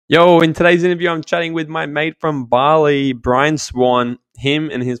Yo, in today's interview, I'm chatting with my mate from Bali, Brian Swan. Him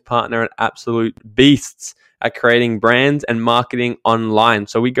and his partner are absolute beasts at creating brands and marketing online.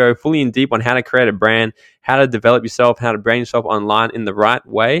 So we go fully in deep on how to create a brand, how to develop yourself, how to brand yourself online in the right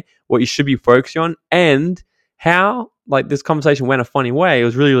way, what you should be focusing on, and how, like, this conversation went a funny way. It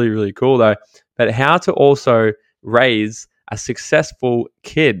was really, really, really cool though. But how to also raise a successful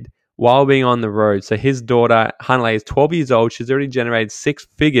kid while being on the road. So his daughter, Hanley, is 12 years old. She's already generated six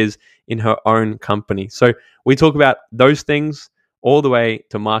figures in her own company. So we talk about those things all the way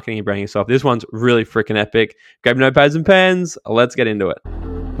to marketing and branding yourself. This one's really freaking epic. Grab notepads and pens. Let's get into it.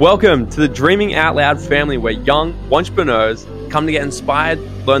 Welcome to the Dreaming Out Loud family, where young entrepreneurs come to get inspired,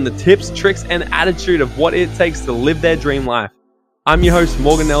 learn the tips, tricks, and attitude of what it takes to live their dream life. I'm your host,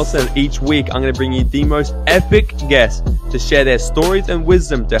 Morgan Nelson, and each week I'm going to bring you the most epic guests to share their stories and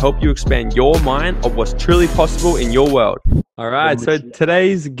wisdom to help you expand your mind of what's truly possible in your world. All right, so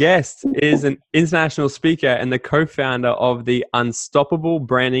today's guest is an international speaker and the co-founder of the Unstoppable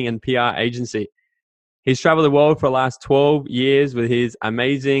Branding and PR agency. He's traveled the world for the last 12 years with his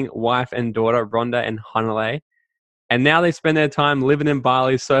amazing wife and daughter, Rhonda and Hanley. And now they spend their time living in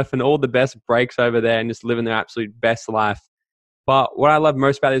Bali, surfing all the best breaks over there and just living their absolute best life. But what I love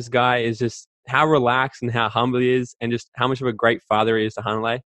most about this guy is just how relaxed and how humble he is, and just how much of a great father he is to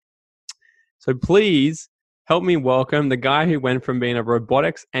Hanley. So please help me welcome the guy who went from being a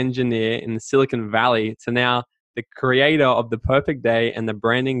robotics engineer in the Silicon Valley to now the creator of The Perfect Day and the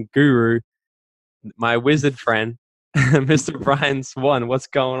branding guru, my wizard friend, Mr. Brian Swan. What's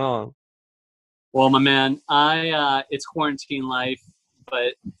going on? Well, my man, it's quarantine life,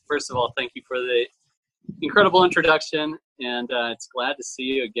 but first of all, thank you for the incredible introduction, and it's glad to see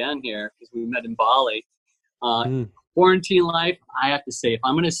you again here because we met in Bali. Quarantine life, I have to say, if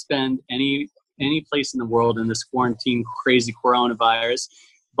I'm going to spend any place in the world in this quarantine crazy coronavirus,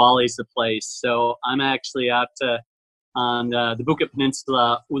 Bali's the place. So I'm actually out on the Bukit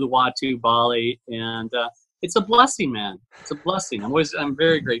Peninsula, Uluwatu, Bali, and it's a blessing, man. It's a blessing. I'm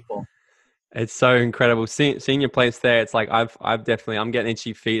very grateful. It's so incredible seeing your place there. It's like I'm getting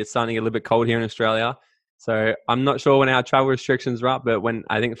itchy feet. It's starting to get a little bit cold here in Australia. So I'm not sure when our travel restrictions are up, but when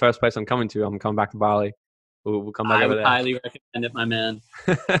I think the first place I'm coming back to Bali. We'll come back over there. I would highly recommend it, my man.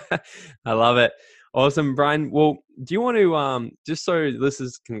 I love it. Awesome, Brian. Well, do you want to, just so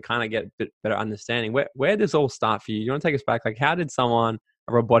listeners can kind of get a bit better understanding, where does this all start for you? You want to take us back? Like, how did someone,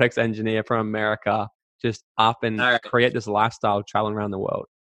 a robotics engineer from America, just up and create this lifestyle traveling around the world?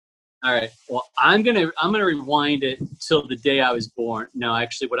 All right. Well, I'm gonna rewind it till the day I was born. No,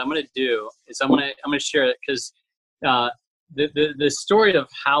 actually, what I'm gonna do is I'm gonna share it because the story of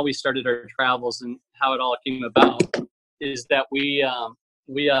how we started our travels and how it all came about is that we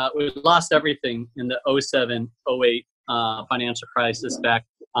lost everything in the 07-08 financial crisis back,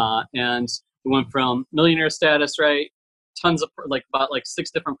 and we went from millionaire status, right? Tons of about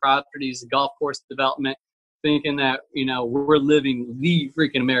 6 different properties, golf course development, thinking that we're living the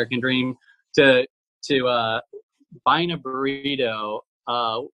freaking American dream, to buying a burrito,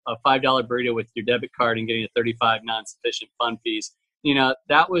 a $5 burrito with your debit card and getting a 35 non-sufficient fund fees.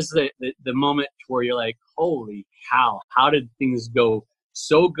 That was the moment where you're like, holy cow, how did things go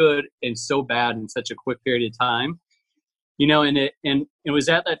so good and so bad in such a quick period of time? And it was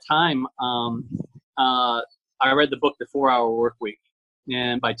at that time I read the book The 4-Hour Workweek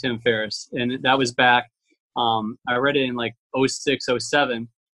and by Tim Ferriss, and that was back. I read it in 06, 07,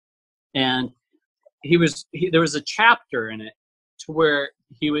 and there was a chapter in it to where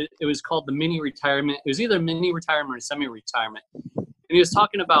it was called the mini retirement. It was either mini retirement or semi-retirement. And he was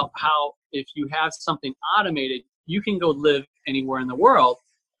talking about how if you have something automated, you can go live anywhere in the world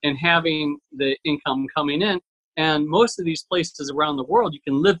and having the income coming in. And most of these places around the world, you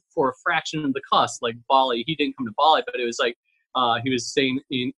can live for a fraction of the cost, like Bali. He didn't come to Bali, but it was he was staying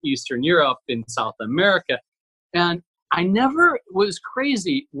in Eastern Europe, in South America. And I never was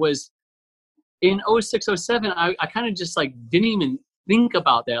crazy was in 06, 07, I kind of just didn't even think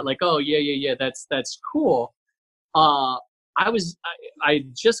about that. Oh yeah, that's cool. I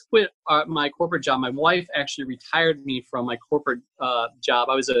just quit my corporate job. My wife actually retired me from my corporate job.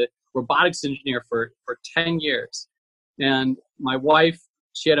 I was a robotics engineer for 10 years. And my wife,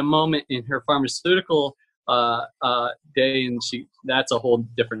 she had a moment in her pharmaceutical day, and that's a whole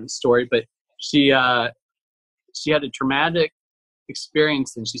different story, but she had a traumatic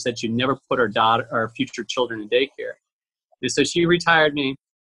experience, and she said she'd never put our future children in daycare. And so she retired me.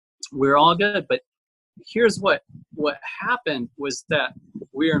 We're all good, but here's what happened was that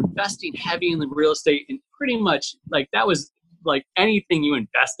we were investing heavy in the real estate, and pretty much that was anything you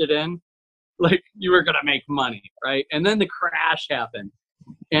invested in, you were gonna make money, right? And then the crash happened,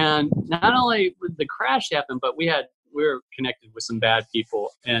 And not only would the crash happen, but we were connected with some bad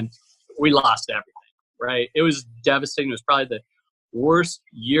people, and we lost everything. Right? It was devastating. It was probably the worst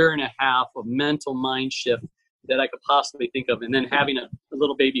year and a half of mental mind shift that I could possibly think of. And then having a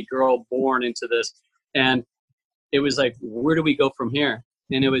little baby girl born into this, and it was like, where do we go from here?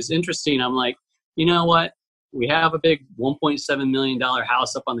 And it was interesting. I'm like, you know what? We have a big $1.7 million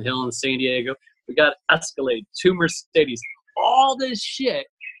house up on the hill in San Diego. We got Escalade, 2 Mercedes, all this shit.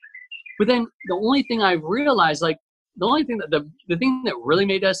 But then the only thing I realized, like the only thing that the thing that really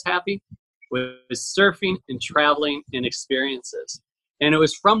made us happy was surfing and traveling and experiences. And it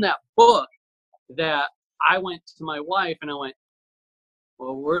was from that book that I went to my wife and I went,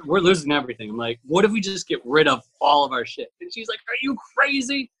 well, we're losing everything. I'm like, what if we just get rid of all of our shit? And she's like, are you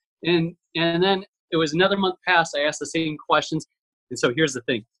crazy? And then it was another month passed. I asked the same questions. And so here's the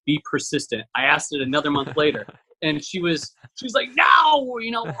thing, be persistent. I asked it another month later. And she was like, no,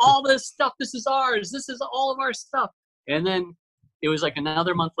 all this stuff, this is ours. This is all of our stuff. And then it was like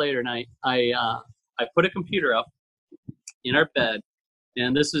another month later, and I put a computer up in our bed.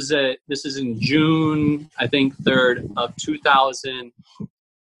 And this is in June, I think 3rd of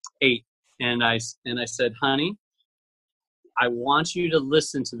 2008. And I said, honey, I want you to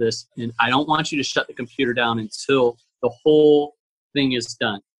listen to this, and I don't want you to shut the computer down until the whole thing is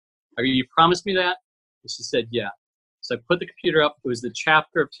done. You promised me that? And she said, yeah. So I put the computer up. It was the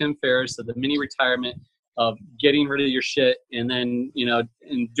chapter of Tim Ferriss of the mini retirement of getting rid of your shit and then,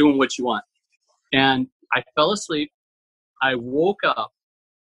 and doing what you want. And I fell asleep. I woke up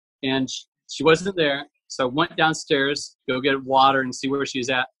and she wasn't there. So I went downstairs to go get water and see where she's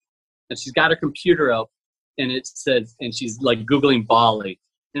at. And she's got her computer up and it said, and she's like Googling Bali.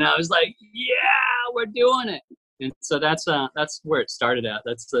 And I was like, yeah, we're doing it. And so that's where it started at.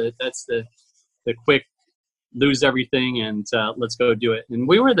 That's the quick lose everything and let's go do it. And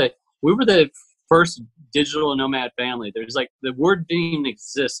we were the first digital nomad family. There's like the word didn't even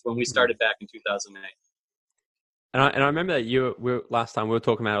exist when we started back in 2008. And I remember that last time we were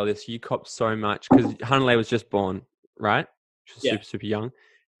talking about all this, you copped so much because Hanley was just born, right? She was super, super young.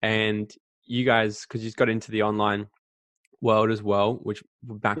 And you guys, because you just got into the online world as well, which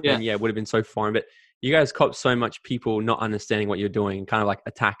back then, would have been so foreign. But you guys copped so much people not understanding what you're doing, kind of like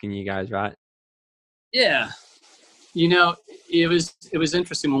attacking you guys, right? Yeah. It was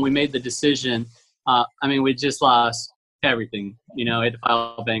interesting when we made the decision. We just lost everything. We had to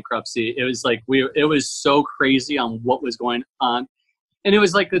file bankruptcy. It was like it was so crazy on what was going on, and it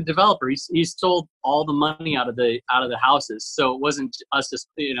was like the developer. He stole all the money out of the houses. So it wasn't us just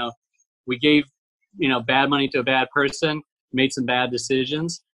we gave bad money to a bad person, made some bad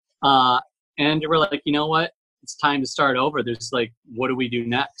decisions, and we're like, you know what? It's time to start over. There's like, what do we do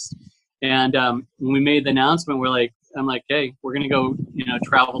next? And when we made the announcement, I'm like, hey, we're gonna go,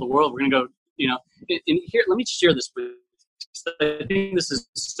 travel the world. We're gonna go, and here, let me share this with you. I think this is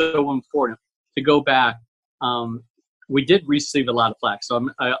so important to go back. We did receive a lot of flack, so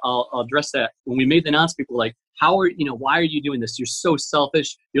I'll address that. When we made the announcement, people were like, why are you doing this? You're so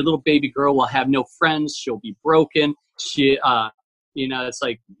selfish. Your little baby girl will have no friends. She'll be broken. She, it's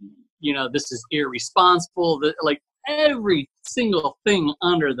like, this is irresponsible. Like every single thing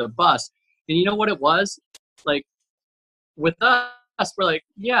under the bus. And you know what it was? Like with us, we're like,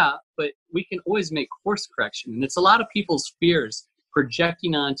 yeah, but we can always make course correction. And it's a lot of people's fears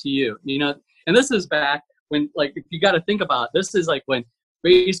projecting onto you, and this is back when, like, if you got to think about it, this is like when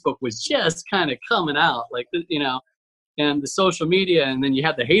Facebook was just kind of coming out, like, and the social media, and then you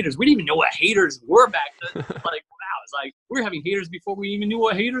had the haters. We didn't even know what haters were back then. Like, wow, it's like we're having haters before we even knew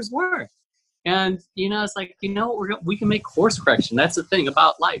what haters were. And, it's like, we can make course correction. That's the thing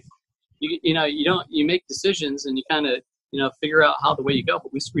about life. You make decisions and you kind of, figure out how the way you go.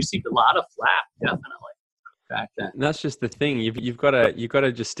 But we received a lot of flack, definitely, back then. And that's just the thing. You've got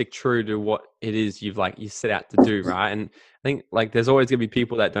to just stick true to what it is you set out to do, right? And I think like there's always gonna be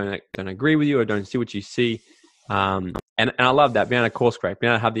people that don't agree with you or don't see what you see. And I love that, being able to course correct,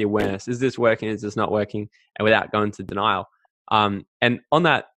 being able to have the awareness. Is this working? Is this not working? And without going to denial. And on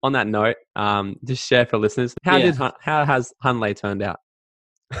that note, just share for listeners, how has Hanley turned out?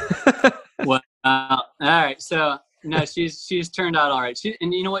 Well, all right. So no, she's turned out all right.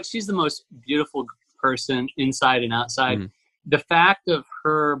 And you know what? She's the most beautiful person inside and outside. Mm. The fact of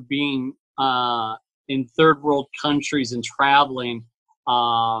her being in third world countries and traveling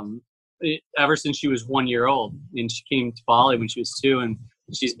ever since she was 1 year old, and she came to Bali when she was 2, and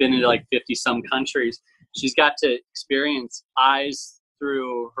she's been in like 50 some countries. She's got to experience eyes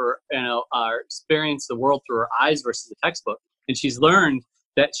through her, experience the world through her eyes versus the textbook. And she's learned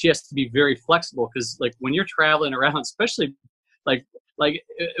that she has to be very flexible, because like when you're traveling around, especially like like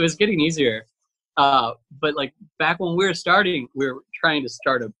it was getting easier. But like back when we were starting, we were trying to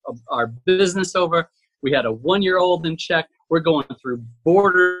start our business over. We had a 1-year-old in check. We're going through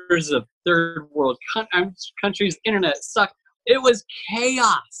borders of third world countries. Internet sucked. It was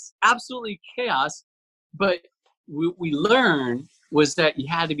chaos, absolutely chaos. But we learned was that you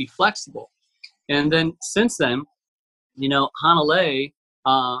had to be flexible. And then since then, Hanalei,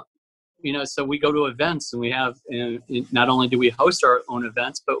 so we go to events, and we have, not only do we host our own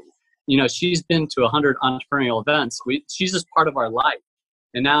events, but, she's been to 100 entrepreneurial events. She's just part of our life.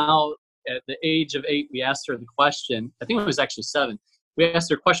 And now at the age of 8, we asked her the question, I think it was actually 7. We asked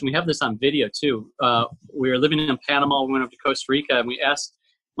her a question. We have this on video too. We were living in Panama. We went over to Costa Rica, and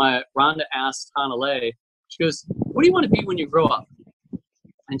Rhonda asked Hanalei, she goes, what do you want to be when you grow up?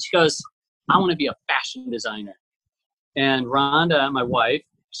 And she goes, I want to be a fashion designer. And Rhonda, my wife,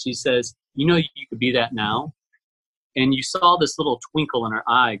 she says, you could be that now. And you saw this little twinkle in her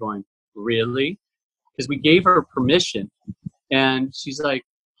eye going, really? Because we gave her permission. And she's like,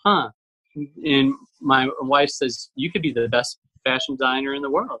 huh. And my wife says, you could be the best fashion designer in the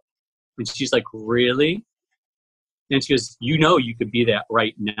world. And she's like, really? And she goes, you could be that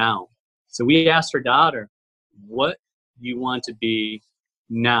right now. So we asked her daughter, what do you want to be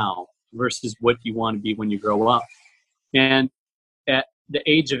now versus what do you want to be when you grow up? And at the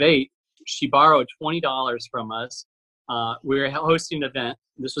age of 8, she borrowed $20 from us. We were hosting an event.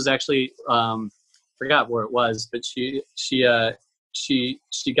 This was actually, forgot where it was, but she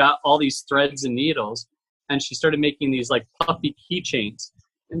got all these threads and needles, and she started making these like puffy keychains.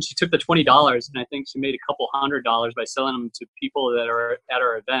 And she took the $20, and I think she made a couple $100 by selling them to people that are at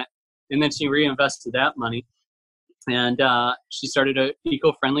our event. And then she reinvested that money, and she started an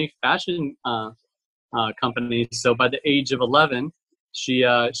eco-friendly fashion company. So by the age of 11, she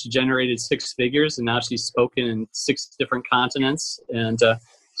generated 6 figures, and now she's spoken in 6 different continents, and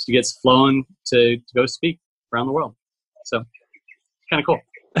she gets flown to go speak around the world. So kind of cool.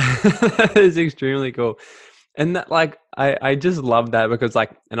 That is extremely cool. And that, like, I just love that because,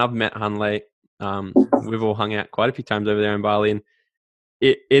 like, and I've met Hanley. We've all hung out quite a few times over there in Bali, and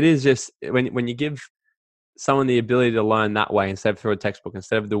it is just when you give someone the ability to learn that way instead of through a textbook,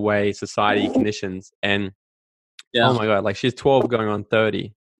 instead of the way society conditions. And oh my God, like she's 12 going on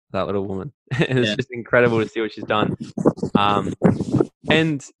 30, that little woman. And it's just incredible to see what she's done.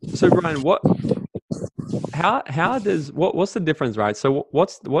 And so Brian, what's the difference, right? So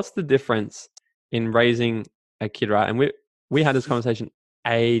what's the difference in raising a kid, right? And we had this conversation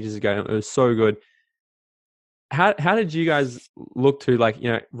ages ago. It was so good. How did you guys look to, like,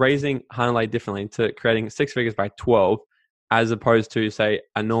 raising Hanalei differently to creating 6 figures by 12, as opposed to, say,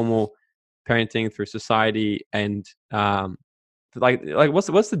 a normal parenting through society? And like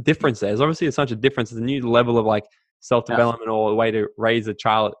what's the difference there? There's obviously such a difference. It's a new level of like self-development or a way to raise a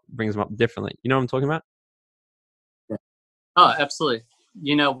child that brings them up differently. You know what I'm talking about? Oh, absolutely.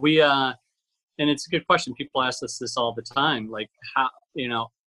 We and it's a good question. People ask us this all the time, like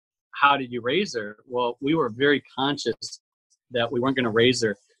how did you raise her? Well, we were very conscious that we weren't going to raise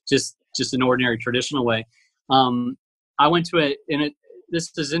her just an ordinary traditional way. I went to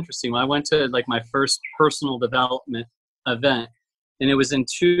this is interesting. I went to like my first personal development event, and it was in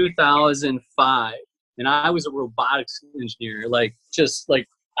 2005, and I was a robotics engineer. It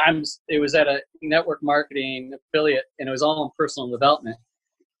was at a network marketing affiliate, and it was all in personal development.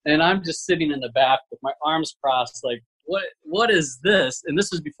 And I'm just sitting in the back with my arms crossed, like, what is this? And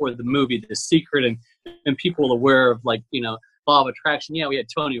this was before the movie The Secret, and people were aware of, like, law of attraction. Yeah, we had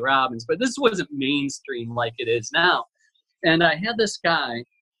Tony Robbins, but this wasn't mainstream like it is now. And I had this guy,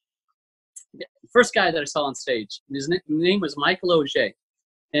 first guy that I saw on stage. His name was Michael Auger,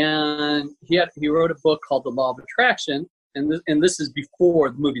 and he wrote a book called The Law of Attraction, and this is before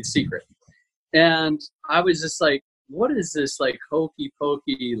the movie The Secret. And I was just like, what is this, like, hokey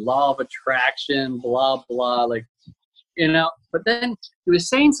pokey law of attraction, blah blah, like, but then he was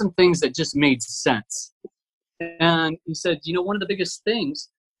saying some things that just made sense. And he said, one of the biggest things,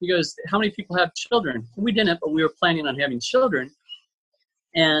 he goes, how many people have children? We didn't, but we were planning on having children.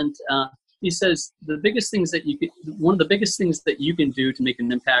 And he says, one of the biggest things that you can do to make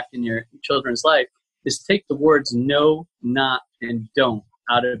an impact in your children's life is take the words no, not, and don't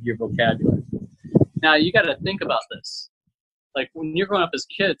out of your vocabulary. Now, you got to think about this. Like, when you're growing up as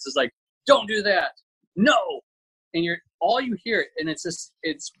kids, it's like, don't do that. No. And all you hear, and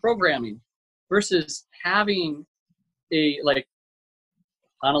it's programming, versus having like,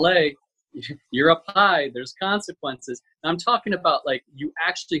 Hanalei, you're up high, there's consequences. And I'm talking about, like, you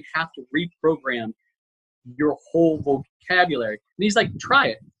actually have to reprogram your whole vocabulary. And he's like, try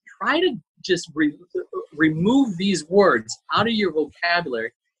it. try to just remove these words out of your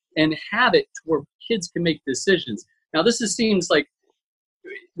vocabulary and have it to where kids can make decisions. Now, seems like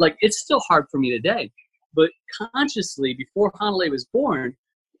it's still hard for me today, but consciously, before Hanalei was born,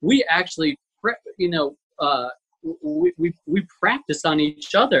 we actually, we practiced on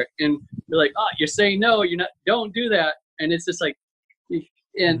each other, and we're like, oh, you're saying no, you're not, don't do that. And it's just like,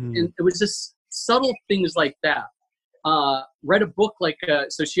 and it was just subtle things like that. Read a book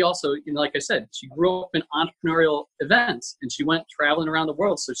so she also, like I said, she grew up in entrepreneurial events, and she went traveling around the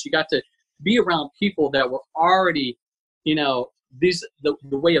world. So she got to be around people that were already, the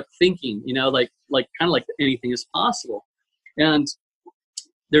way of thinking, like kind of like anything is possible. And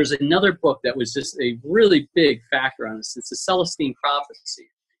there's another book that was just a really big factor on this. It's the Celestine Prophecy.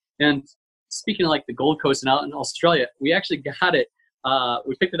 And speaking of like the Gold Coast and out in Australia, we actually got it.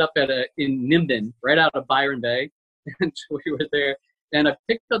 We picked it up in Nimbin, right out of Byron Bay. And we were there. And I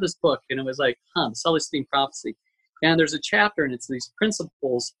picked up this book, and it was like, the Celestine Prophecy. And there's a chapter, and it's these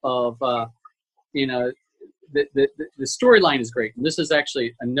principles of, the storyline is great. And this is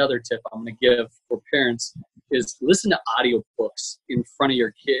actually another tip I'm going to give for parents is listen to audiobooks in front of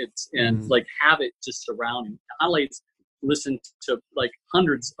your kids and like have it just surrounding. Highlights listen to like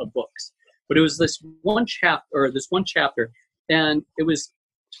hundreds of books, but it was this one chapter, and it was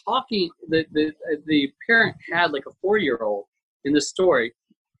talking. The parent had like a 4-year-old in the story,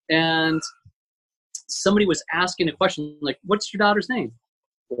 and somebody was asking a question like, "What's your daughter's name?"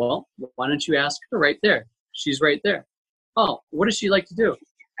 Well, why don't you ask her right there? She's right there. Oh, what does she like to do?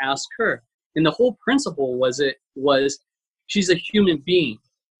 Ask her. And the whole principle was she's a human being,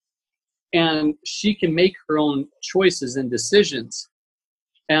 and she can make her own choices and decisions.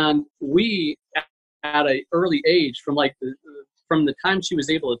 And we, at an early age, from the time she was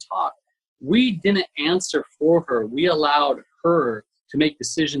able to talk, we didn't answer for her. We allowed her to make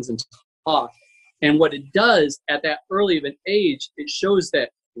decisions and talk. And what it does at that early of an age, it shows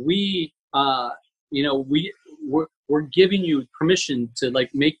that we're giving you permission to like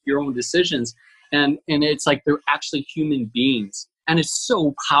make your own decisions, and it's like they're actually human beings, and it's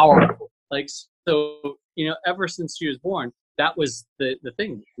so powerful. Like, so ever since she was born, that was the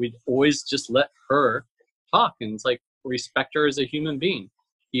thing. We'd always just let her talk, and it's like respect her as a human being,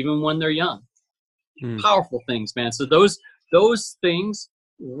 even when they're young. Powerful things, man. So those things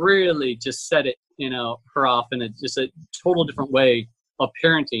really just set it, her off in just a total different way of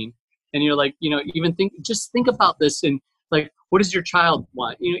parenting. And you're like, even think about this, and like, what does your child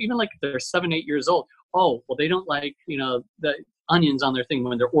want? Even like if they're 7, 8 years old. Oh, well, they don't like, the onions on their thing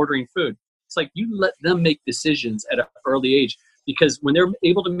when they're ordering food. It's like you let them make decisions at an early age, because when they're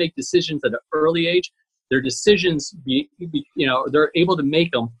able to make decisions at an early age, their decisions they're able to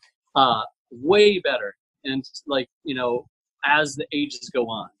make them way better, and like as the ages go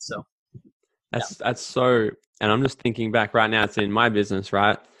on. So that's so. And I'm just thinking back right now. It's in my business,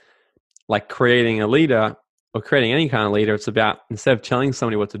 right? Like creating a leader or creating any kind of leader, it's about, instead of telling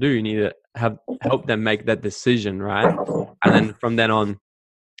somebody what to do, you need to help them make that decision, right? And then from then on,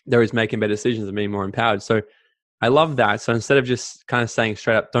 they're always making better decisions and being more empowered. So I love that. So instead of just kind of saying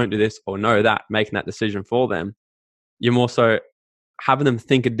straight up, don't do this or no that, making that decision for them, you're more so having them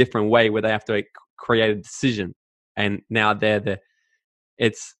think a different way where they have to create a decision. And now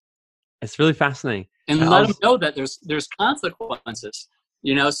it's really fascinating. And let them know that there's consequences,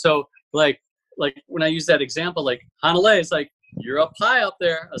 so like when I use that example, like Hanalei is like, you're up high up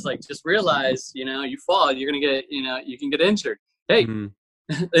there. I was like, just realize, you fall, you're going to get, you can get injured. Hey,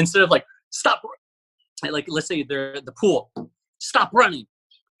 instead of like, stop. Like, let's say they're at the pool, stop running.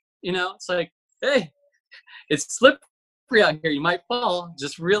 It's like, hey, it's slippery out here. You might fall.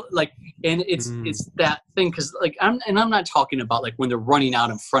 Just and it's that thing. Cause like, I'm not talking about like when they're running out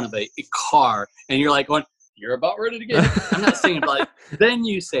in front of a car and you're like going, you're about ready to get it. I'm not saying about like, then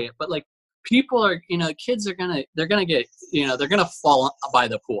you say it, but like people are, kids are they're gonna get, they're gonna fall by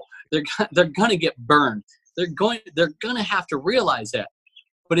the pool. They're gonna get burned. They're gonna have to realize that.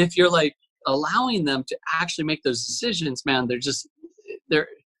 But if you're like allowing them to actually make those decisions, man,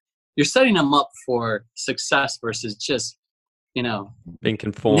 you're setting them up for success versus just, being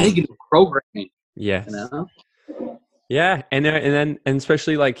conformed, negative programming. Yes. Yeah. And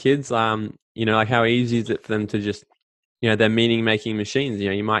especially like kids, like how easy is it for them to just, they're meaning making machines.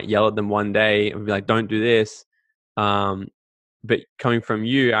 You might yell at them one day and be like, don't do this. But coming from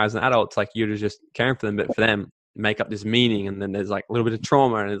you as an adult, it's like you're just caring for them, but for them, make up this meaning. And then there's like a little bit of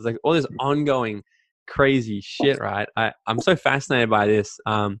trauma, and it's like all this ongoing crazy shit, right? I'm so fascinated by this.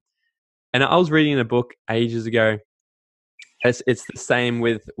 And I was reading a book ages ago. It's the same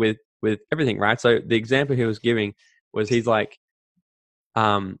with everything, right? So the example he was giving was, he's like,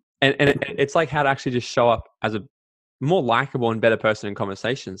 it's like how to actually just show up as a more likable and better person in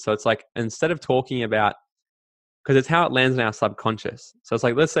conversations. So it's like, instead of talking about, because it's how it lands in our subconscious. So it's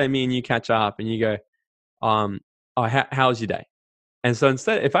like, let's say me and you catch up and you go, oh, how was your day? And so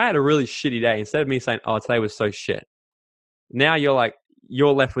instead, if I had a really shitty day, instead of me saying, oh, today was so shit, now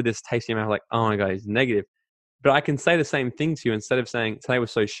you're left with this taste in your mouth, like, oh my God, he's negative. But I can say the same thing to you. Instead of saying today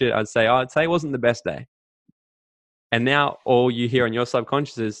was so shit, I'd say, oh, today wasn't the best day. And now all you hear in your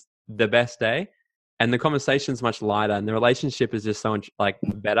subconscious is the best day. And the conversation's much lighter and the relationship is just so much like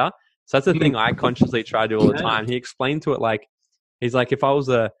better. So that's the thing I consciously try to do all the time. He explained to it like, he's like, if I was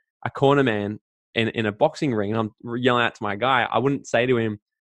a corner man in a boxing ring and I'm yelling out to my guy, I wouldn't say to him,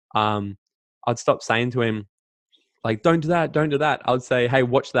 I'd stop saying to him, like, don't do that, don't do that. I would say, hey,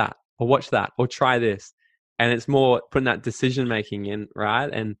 watch that, or try this. And it's more putting that decision making in, right?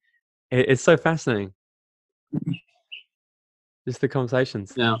 And it's so fascinating. Just the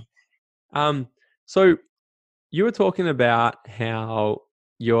conversations. Yeah. So you were talking about how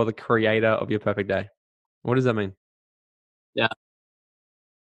you're the creator of your perfect day. What does that mean? Yeah.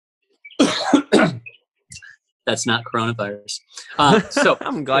 That's not coronavirus. So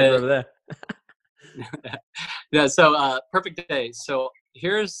I'm glad you're over there. Yeah. So perfect day. So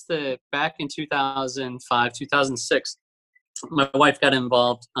here's back in 2005, 2006, my wife got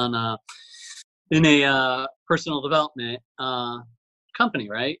involved in a personal development company,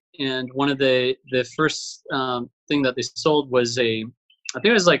 right? And one of the first thing that they sold was I think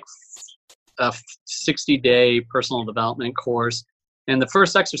it was like a 60-day personal development course. And the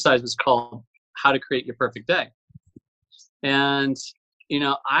first exercise was called How to Create Your Perfect Day. And,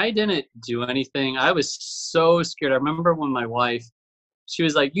 I didn't do anything. I was so scared. I remember when my wife, she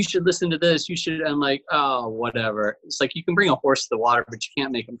was like, you should listen to this. You should. I'm like, oh, whatever. It's like, you can bring a horse to the water, but you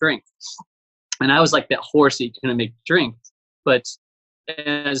can't make him drink. And I was like that horse that you couldn't make drink. But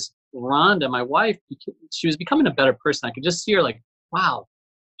as Rhonda, my wife, she was becoming a better person. I could just see her like, wow,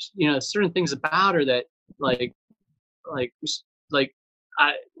 certain things about her that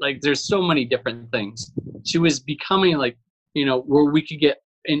there's so many different things. She was becoming like, where we could get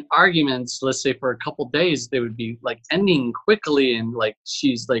in arguments, let's say for a couple days, they would be like ending quickly, and like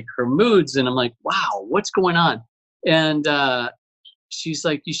she's like her moods, and I'm like, wow, what's going on? And she's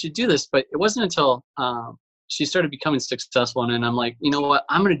like, you should do this. But it wasn't until she started becoming successful, and then I'm like, you know what,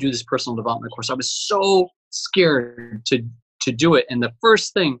 I'm going to do this personal development course. I was so scared to do it, and the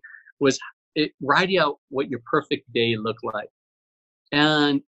first thing was writing out what your perfect day looked like.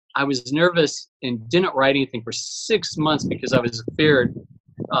 And I was nervous and didn't write anything for 6 months because I was fearing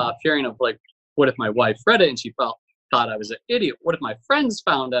of like, what if my wife read it and she thought I was an idiot? What if my friends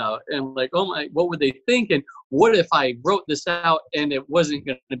found out and like, oh my, what would they think? And what if I wrote this out and it wasn't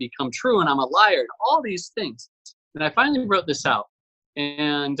going to become true and I'm a liar? And all these things. And I finally wrote this out.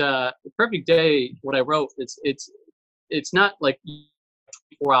 And the perfect day, what I wrote, it's not like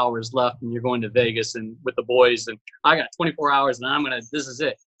 24 hours left and you're going to Vegas and with the boys and I got 24 hours and this is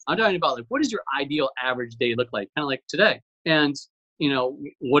it. I'm talking about like, what does your ideal average day look like? Kind of like today. And,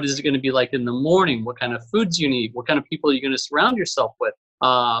 what is it going to be like in the morning? What kind of foods you need? What kind of people are you going to surround yourself with?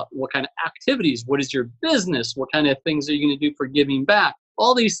 What kind of activities? What is your business? What kind of things are you going to do for giving back?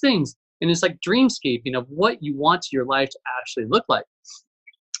 All these things. And it's like dreamscaping of what you want your life to actually look like.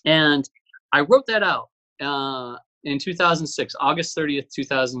 And I wrote that out in 2006, August 30th,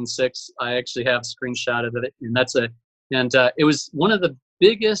 2006. I actually have a screenshot of it. And it was one of the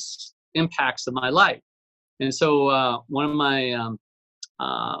biggest impacts of my life. And so one of my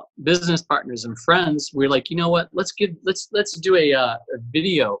business partners and friends, we're like, you know what? Let's do a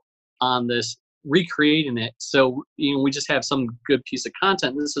video on this, recreating it. So we just have some good piece of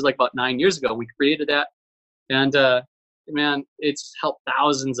content. This is like about 9 years ago. We created that, and man, it's helped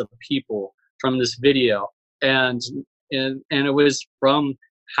thousands of people from this video. And it was from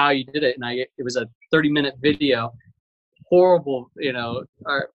how you did it. And it was a 30-minute video. Horrible,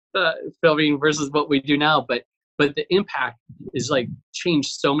 filming versus what we do now, but the impact is like changed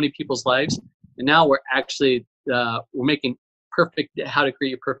so many people's lives. And now we're actually we're making How to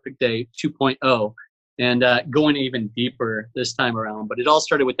Create Your Perfect Day 2.0 and going even deeper this time around. But it all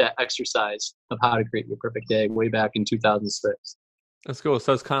started with that exercise of How to Create Your Perfect Day way back in 2006. That's cool.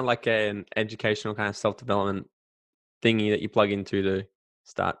 So it's kind of like an educational kind of self-development thingy that you plug into to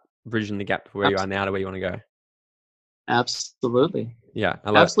start bridging the gap from where you are now to where you want to go. Absolutely. Yeah, I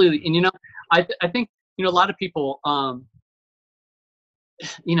love absolutely it. And I think a lot of people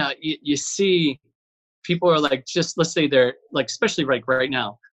you see people are like, just let's say they're like, especially right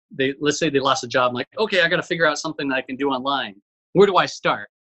now, let's say they lost a job. I'm like, okay, I got to figure out something that I can do online. Where do I start?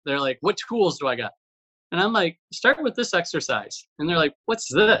 They're like, what tools do I got? And I'm like, start with this exercise. And they're like,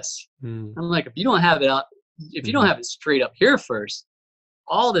 what's this? Mm. I'm like, if you don't have it straight up here first,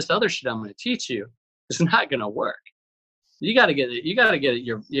 all this other shit I'm going to teach you is not going to work. You got to get it. You got to get it.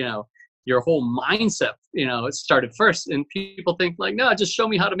 Your whole mindset, it started first. And people think like, no, just show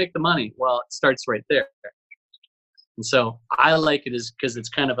me how to make the money. Well, it starts right there. And so I like it because it's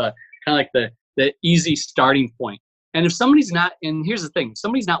kind of like the easy starting point. And if somebody's not, and here's the thing, if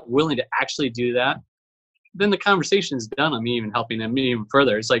somebody's not willing to actually do that, then the conversation is done on me even helping them even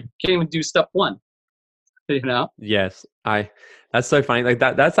further. It's like, can't even do step one, Yes. That's so funny. Like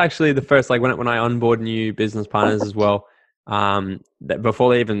that's actually the first, like when I onboard new business partners as well, that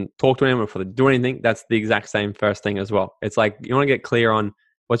before they even talk to them, before they do anything, that's the exact same first thing as well. It's like, you want to get clear on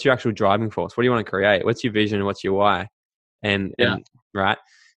what's your actual driving force. What do you want to create? What's your vision? What's your why? And right.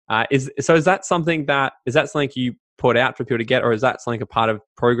 Is that something you put out for people to get, or is that something a part of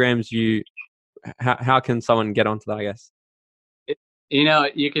programs how can someone get onto that, I guess?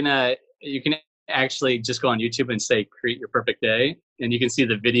 You can actually just go on YouTube and say, create your perfect day. And you can see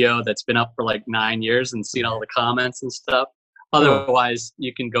the video that's been up for like 9 years and seen all the comments and stuff. Otherwise,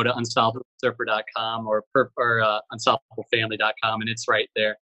 you can go to unstoppablesurfer.com or unstoppablefamily.com and it's right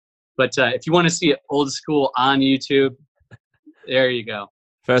there. But if you want to see it old school on YouTube, there you go.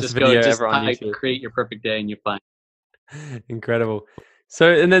 First video ever on YouTube. Create your perfect day and you find. Incredible.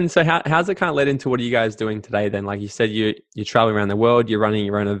 So how's it kind of led into what are you guys doing today then? Like you said, you're traveling around the world, you're running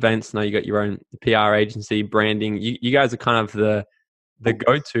your own events. Now you got your own PR agency, branding. You guys are kind of the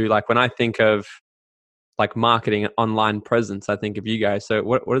go-to. Like when I think of like marketing and online presence, I think of you guys. So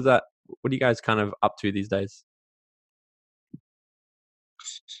what is that? What are you guys kind of up to these days?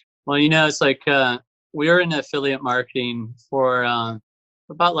 Well, it's like we were in affiliate marketing for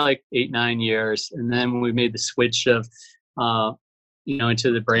about like 8-9 years, and then we made the switch of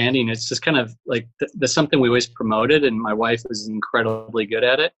into the branding. It's just kind of like that's something we always promoted, and my wife was incredibly good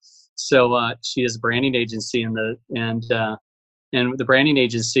at it. So she has a branding agency, and the branding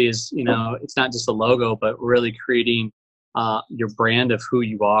agency is it's not just a logo, but really creating your brand of who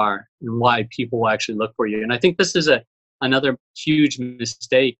you are and why people will actually look for you. And I think this is another huge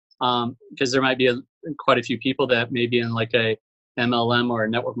mistake because there might be quite a few people that may be in like a MLM or a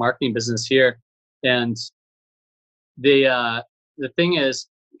network marketing business here, and the thing is,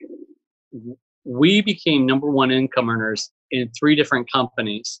 we became number one income earners in 3 different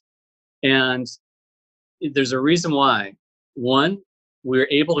companies. And there's a reason why. One, we were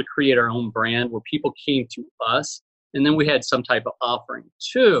able to create our own brand where people came to us, and then we had some type of offering.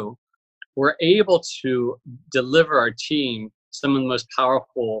 2, we're able to deliver our team some of the most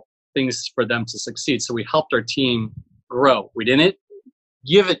powerful things for them to succeed. So we helped our team grow. We didn't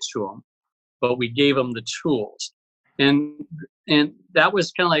give it to them, but we gave them the tools. And that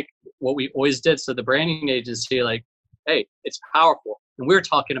was kind of like what we always did. So the branding agency, like, hey, it's powerful. And we were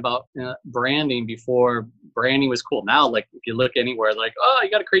talking about branding before branding was cool. Now, like, if you look anywhere, like, oh, you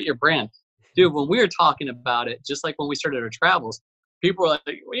got to create your brand. Dude, when we were talking about it, just like when we started our travels, people were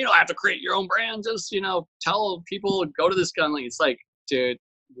like, well, you don't have to create your own brand. Just, tell people, go to this gun link. It's like, dude,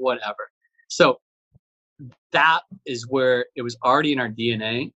 whatever. So that is where it was already in our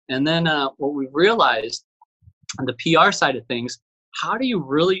DNA. And then what we realized on the PR side of things, how do you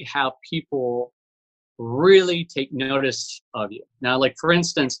really have people really take notice of you? Now, like, for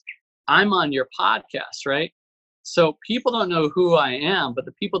instance, I'm on your podcast, right? So people don't know who I am, but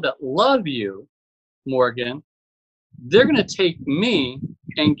the people that love you, Morgan, they're going to take me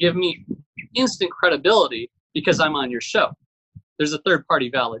and give me instant credibility because I'm on your show. There's a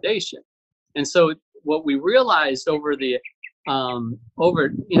third-party validation. And so what we realized over it's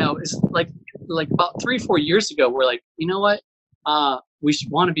like about 3-4 years ago, we're like, you know what? We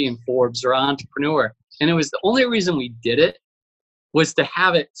should want to be in Forbes or Entrepreneur. And it was the only reason we did it was to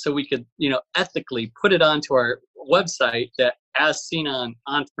have it so we could, ethically put it onto our website that as seen on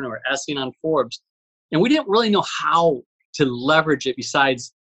Entrepreneur, as seen on Forbes. And we didn't really know how to leverage it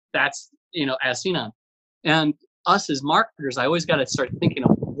besides that's, as seen on. And us as marketers, I always got to start thinking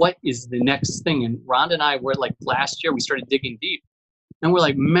of what is the next thing. And Rhonda and I were like, last year, we started digging deep. And we're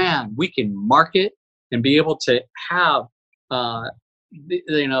like, man, we can market and be able to have,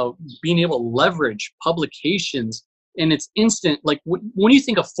 being able to leverage publications. And it's instant. Like when you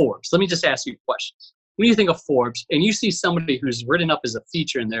think of Forbes, let me just ask you a question. When you think of Forbes and you see somebody who's written up as a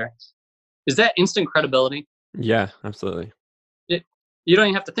feature in there, is that instant credibility? Yeah, absolutely. You don't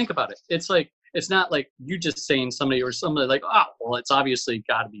even have to think about it. It's like, it's not like you just saying somebody or somebody like, oh, well, it's obviously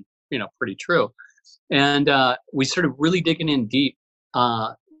got to be, pretty true. And we started really digging in deep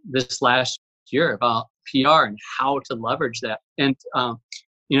this last year about PR and how to leverage that. And,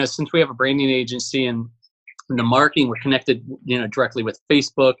 since we have a branding agency and the marketing, we're connected, directly with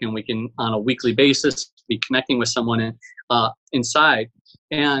Facebook, and we can on a weekly basis be connecting with someone inside.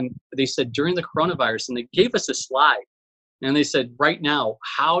 And they said during the coronavirus, and they gave us a slide, and they said right now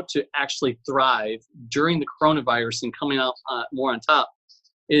how to actually thrive during the coronavirus and coming out more on top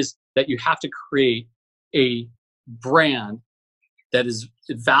is that you have to create a brand that is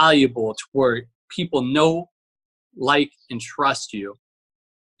valuable to where people know, like, and trust you.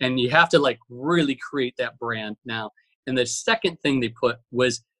 And you have to like really create that brand now. And the second thing they put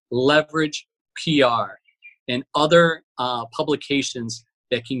was leverage PR and other publications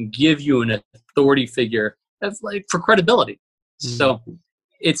that can give you an authority figure for credibility. Mm-hmm. So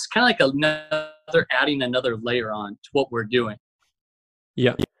it's kind of like adding another layer on to what we're doing.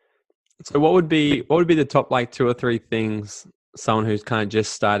 Yeah. So what would be the top like 2 or 3 things someone who's kind of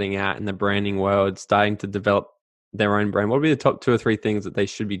just starting out in the branding world, starting to develop their own brand, what would be the top 2 or 3 things that they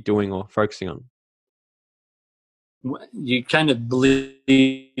should be doing or focusing on? You kind of bleed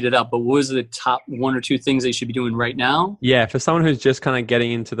it up, but what was the top 1 or 2 things they should be doing right now? Yeah, for someone who's just kind of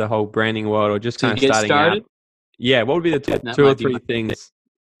getting into the whole branding world or just kind of starting out. Yeah, what would be the top 2 or 3 things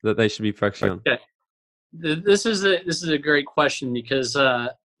that they should be focusing on? This is a great question because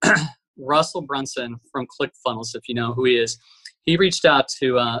Russell Brunson from ClickFunnels, if you know who he is, he reached out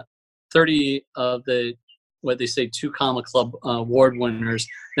to 30 of the what they say 2 Comma Club award winners.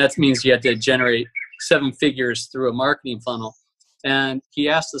 That means you have to generate 7 figures through a marketing funnel. And he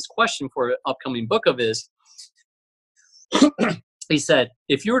asked this question for an upcoming book of his. He said,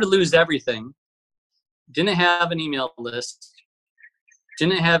 if you were to lose everything, didn't have an email list,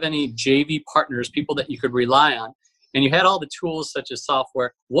 didn't have any JV partners, people that you could rely on, and you had all the tools such as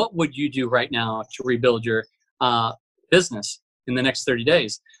software, what would you do right now to rebuild your business in the next 30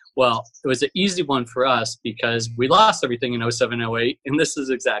 days? Well, it was an easy one for us because we lost everything in 07, 08, and this is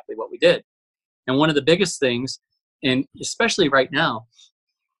exactly what we did. And one of the biggest things, and especially right now,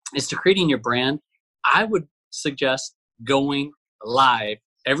 is to creating your brand. I would suggest going live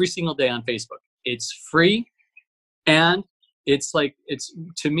every single day on Facebook. It's free, and it's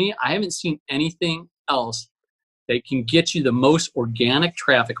to me, I haven't seen anything else that can get you the most organic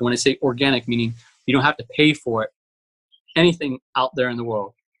traffic. When I say organic, meaning you don't have to pay for it, anything out there in the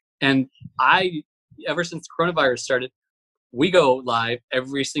world. And ever since coronavirus started, we go live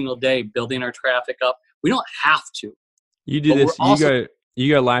every single day, building our traffic up. We don't have to. You do this.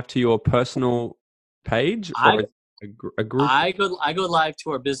 You go live to your personal page or a group? I go live to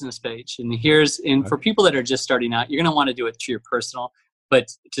our business page, and for people that are just starting out, you're going to want to do it to your personal, but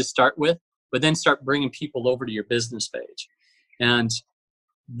to start with, but then start bringing people over to your business page. And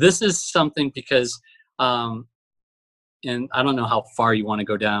this is something because. And I don't know how far you want to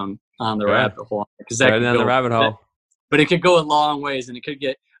go down on the rabbit hole, because that could down the rabbit hole. But it could go a long ways, and it could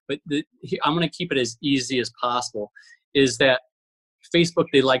get. But I'm going to keep it as easy as possible. Is that Facebook?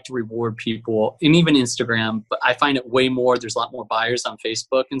 They like to reward people, and even Instagram. But I find it way more. There's a lot more buyers on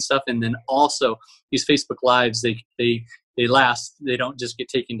Facebook and stuff, and then also these Facebook Lives. They last. They don't just get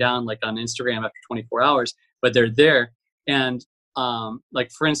taken down like on Instagram after 24 hours, but they're there. And like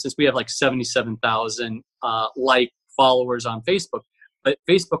for instance, we have like 77,000 followers on Facebook, but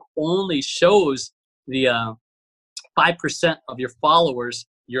Facebook only shows the 5% of your followers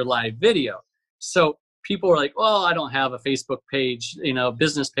your live video. So people are like, "Oh, I don't have a Facebook page,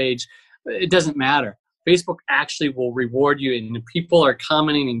 business page." It doesn't matter. Facebook actually will reward you, and people are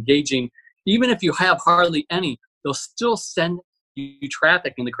commenting, engaging. Even if you have hardly any, they'll still send you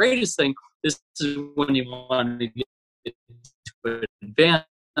traffic. And the greatest thing, this is when you want to get to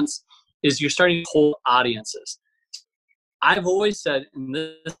advance, is you're starting to hold audiences. I've always said, and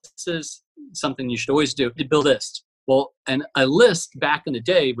this is something you should always do, to build a list. Well, and a list back in the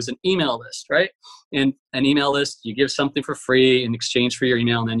day was an email list, right? And an email list, you give something for free in exchange for your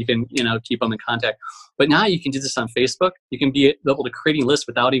email, and then you can, keep them in contact. But now you can do this on Facebook. You can be able to create a list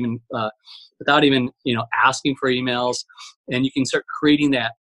without even, asking for emails, and you can start creating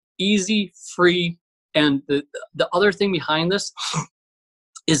that easy, free. And the other thing behind this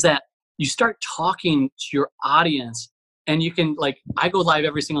is that you start talking to your audience. And you can, I go live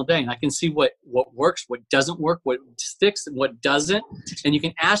every single day, and I can see what works, what doesn't work, what sticks, and what doesn't. And you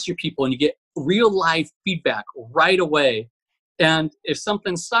can ask your people, and you get real live feedback right away. And if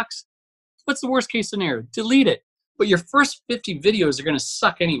something sucks, what's the worst case scenario? Delete it. But your first 50 videos are going to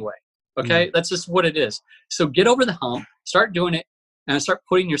suck anyway. Okay? That's just what it is. So get over the hump, start doing it, and start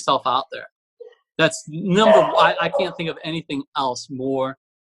putting yourself out there. That's I can't think of anything else more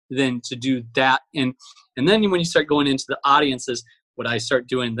than to do that. And then when you start going into the audiences, what I start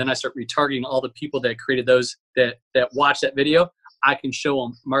doing, then I start retargeting all the people that created those that watch that video. I can show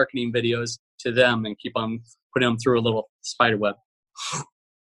them marketing videos to them and keep them putting them through a little spider web.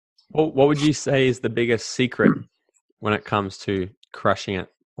 What would you say is the biggest secret when it comes to crushing it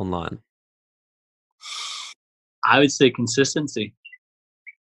online? I would say consistency.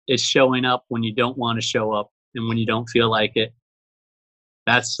 It's showing up when you don't want to show up and when you don't feel like it.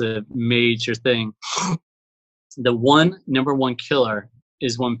 That's a major thing. The number one killer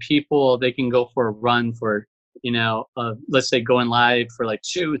is when people, they can go for a run for, let's say going live for like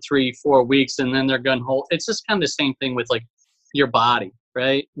 2, 3, 4 weeks, and then they're gun hole. It's just kind of the same thing with like your body,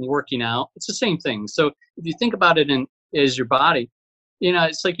 right? Working out. It's the same thing. So if you think about it as your body,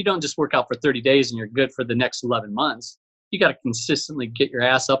 it's like you don't just work out for 30 days and you're good for the next 11 months. You got to consistently get your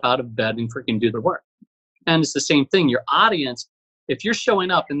ass up out of bed and freaking do the work. And it's the same thing. Your audience, if you're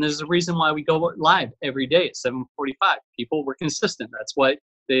showing up, and there's a reason why we go live every day at 7:45. People were consistent. That's why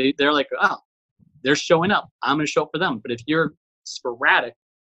they're like, oh, they're showing up. I'm going to show up for them. But if you're sporadic,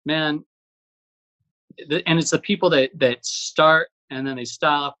 man, and it's the people that start and then they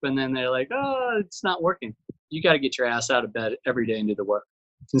stop and then they're like, oh, it's not working. You got to get your ass out of bed every day and do the work.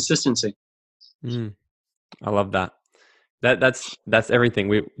 Consistency. I love that. That's everything.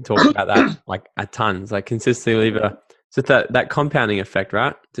 We talk about that like a tons. Like consistently leave so that compounding effect,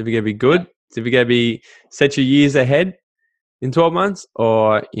 right? So if you're gonna be good, so if you're gonna be set your years ahead in 12 months,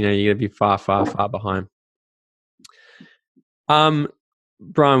 or you're gonna be far, far, far behind.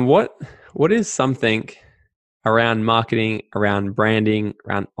 Brian, what is something around marketing, around branding,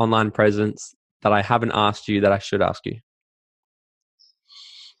 around online presence that I haven't asked you that I should ask you?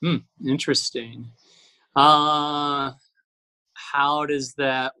 Interesting. How does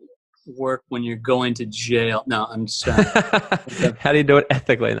that work when you're going to jail? No, I'm just How do you do it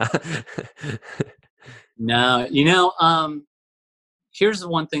ethically now? No, here's the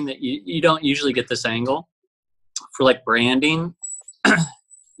one thing that you don't usually get this angle for, like branding.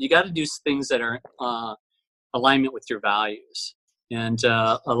 You got to do things that are alignment with your values and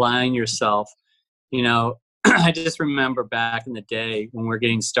align yourself. I just remember back in the day when we were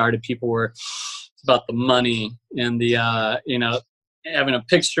getting started, people were about the money and the having a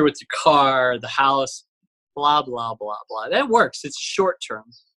picture with your car, the house, blah blah blah blah. That works. It's short term,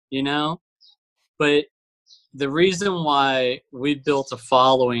 but the reason why we built a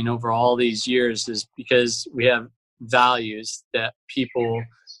following over all these years is because we have values that people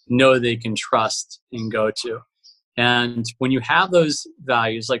know they can trust and go to. And when you have those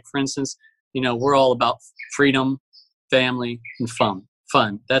values, like for instance, we're all about freedom, family, and fun.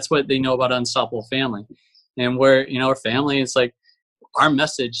 That's what they know about Unstoppable Family. And where, our family, it's like our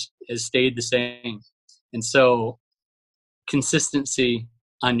message has stayed the same. And so consistency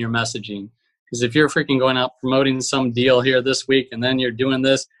on your messaging. Because if you're freaking going out promoting some deal here this week and then you're doing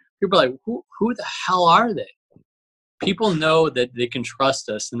this, people are like, who the hell are they? People know that they can trust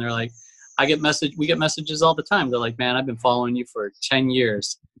us. And they're like, we get messages all the time. They're like, man, I've been following you for 10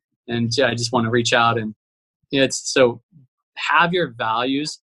 years. And I just want to reach out. And so have your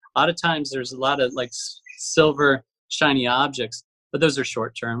values. A lot of times there's a lot of like silver shiny objects, but those are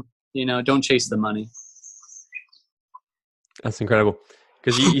short term. Don't chase the money. That's incredible.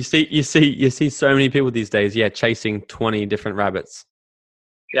 Because you see so many people these days, chasing 20 different rabbits.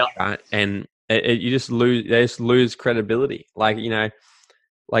 Yeah. Right? And they just lose credibility. Like,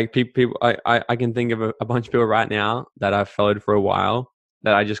 like people, I can think of a bunch of people right now that I've followed for a while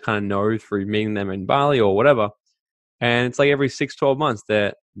that I just kind of know through meeting them in Bali or whatever. And it's like every 6-12 months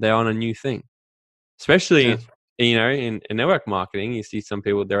they're on a new thing. Especially, in network marketing, you see some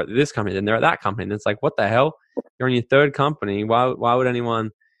people, they're at this company, then they're at that company. And it's like, what the hell? You're on your third company. Why would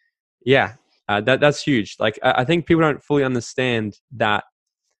anyone? That's huge. Like, I think people don't fully understand that,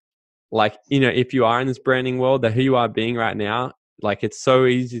 like, if you are in this branding world, that who you are being right now, like, it's so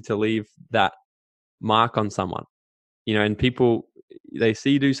easy to leave that mark on someone, and people, they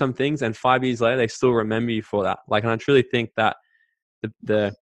see you do some things and 5 years later, they still remember you for that. Like, and I truly think that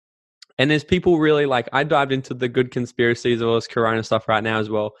and there's people really, like, I dived into the good conspiracies of all this Corona stuff right now as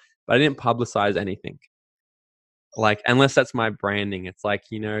well, but I didn't publicize anything. Like, unless that's my branding. It's like,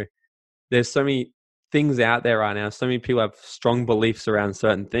 there's so many things out there right now. So many people have strong beliefs around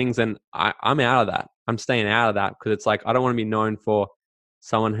certain things, and I'm out of that. I'm staying out of that because it's like, I don't want to be known for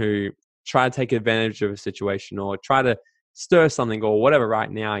someone who try to take advantage of a situation or try to stir something or whatever right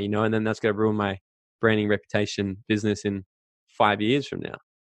now, and then that's going to ruin my branding, reputation, business in 5 years from now.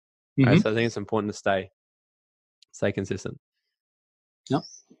 Mm-hmm. Right? So I think it's important to stay consistent. Yep.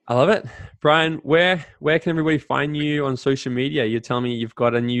 I love it. Brian, where can everybody find you on social media? You're telling me you've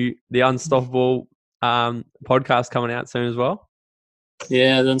got the Unstoppable podcast coming out soon as well?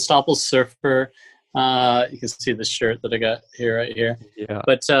 Yeah, the Unstoppable Surfer. You can see the shirt that I got here, right here. Yeah.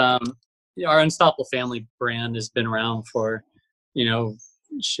 But our Unstoppable Family brand has been around for,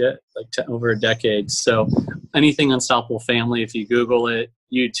 like over a decade. So anything Unstoppable Family, if you Google it,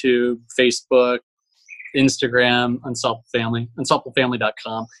 YouTube, Facebook, Instagram, Unstoppable Family,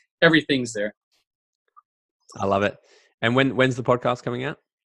 unstoppablefamily.com, everything's there. I love it. And when's the podcast coming out?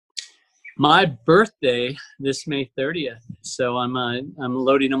 My birthday this May 30th. So I'm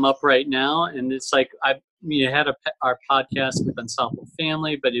loading them up right now, and it's like I had our podcast with Unstoppable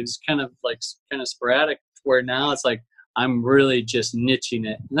Family, but it was kind of sporadic. Where now it's like I'm really just niching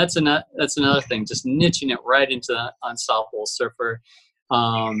it, and that's another thing, just niching it right into the Unstoppable Surfer,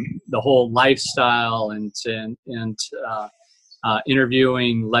 the whole lifestyle and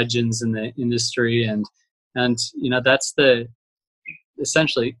interviewing legends in the industry, and that's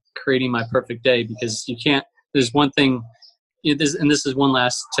essentially creating my perfect day, because you can't. There's one thing, and this is one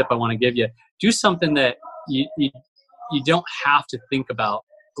last tip I want to give you. Do something that you don't have to think about.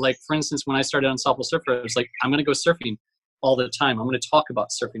 Like, for instance, when I started Unstoppable Surfer, I was like, I'm going to go surfing all the time. I'm going to talk about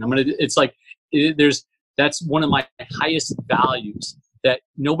surfing. That's one of my highest values, that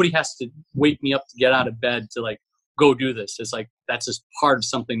nobody has to wake me up to get out of bed to like go do this. It's like, that's just part of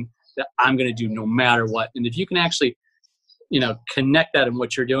something that I'm going to do no matter what. And if you can actually, connect that in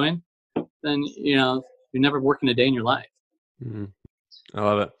what you're doing, then, you're never working a day in your life. Mm-hmm. I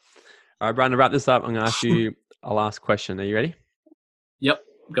love it. All right, Brian, to wrap this up, I'm going to ask you a last question. Are you ready? Yep.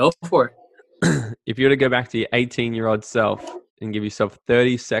 Go for it. If you were to go back to your 18-year-old self and give yourself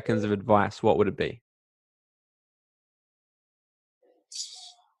 30 seconds of advice, what would it be?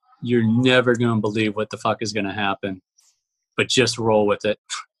 You're never going to believe what the fuck is going to happen, but just roll with it.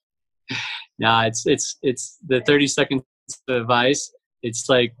 Nah, it's the 30 seconds of advice. It's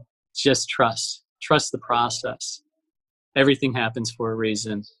like, just trust the process. Everything happens for a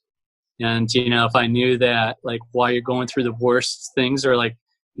reason. And, if I knew that, like, while you're going through the worst things, or like,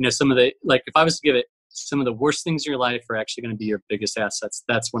 some of the, like, if I was to give it, some of the worst things in your life are actually going to be your biggest assets.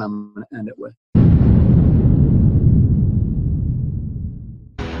 That's what I'm going to end it with.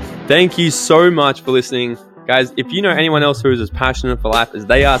 Thank you so much for listening. Guys, if you know anyone else who is as passionate for life as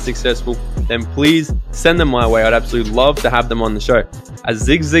they are successful, then please send them my way. I'd absolutely love to have them on the show. As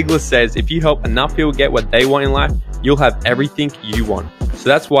Zig Ziglar says, if you help enough people get what they want in life, you'll have everything you want. So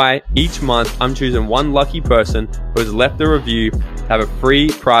that's why each month I'm choosing one lucky person who has left a review to have a free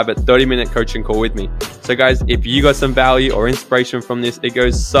private 30-minute coaching call with me. So guys, if you got some value or inspiration from this, it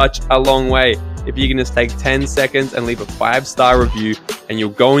goes such a long way. If you can just take 10 seconds and leave a 5-star review, and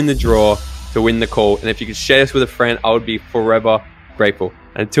you'll go in the draw to win the call. And if you could share this with a friend, I would be forever grateful.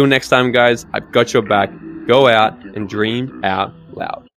 And until next time, guys, I've got your back. Go out and dream out loud.